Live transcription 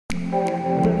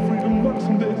When freedom knocks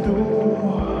on their door,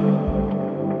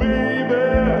 baby.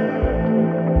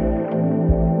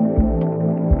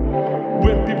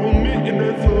 When people meet in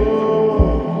their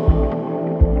thought,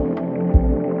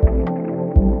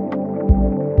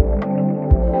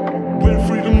 when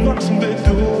freedom knocks on their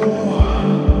door,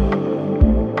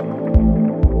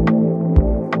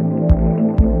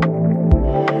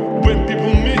 when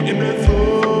people meet in their thought.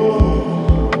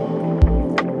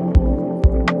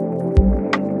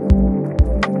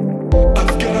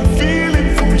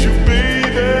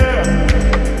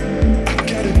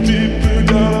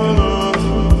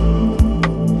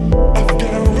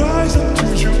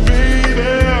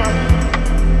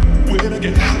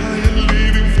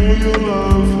 Your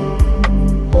love,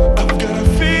 I've got a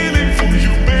feeling for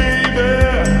you, baby.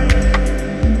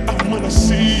 And when I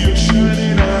see your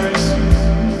shining eyes,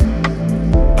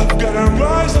 I've got to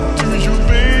rise up to you,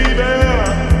 baby.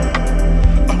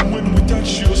 And when we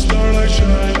touch, your starlight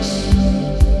shines.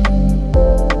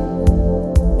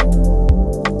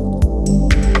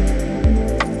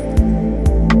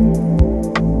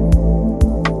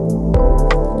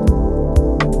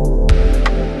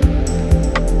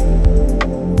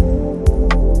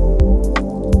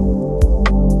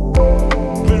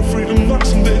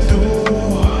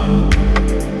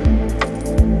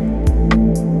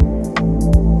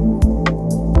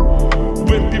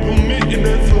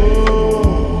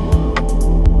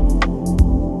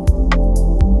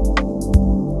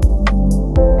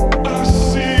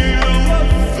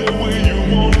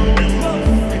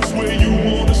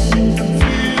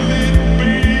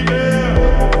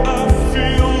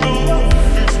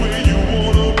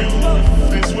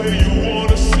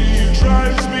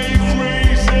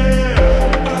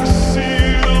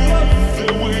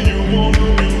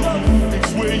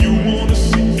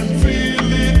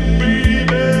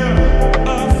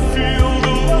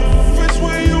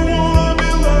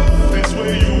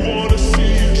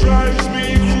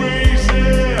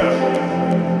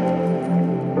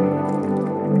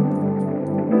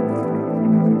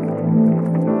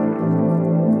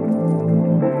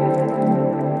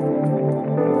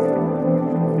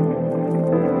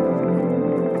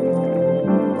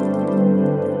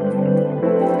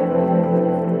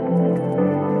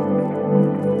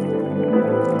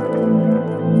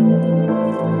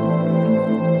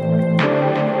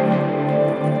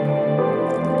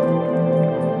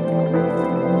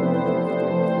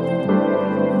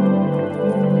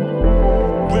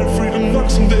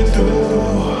 Knocks on their door,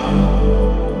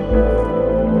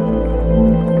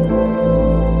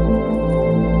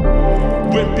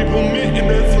 when people meet in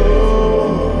their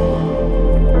thought,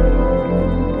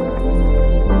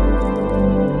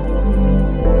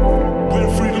 when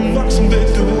freedom knocks on their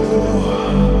door,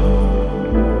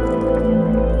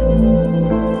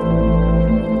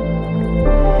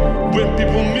 when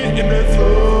people meet in their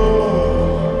thought.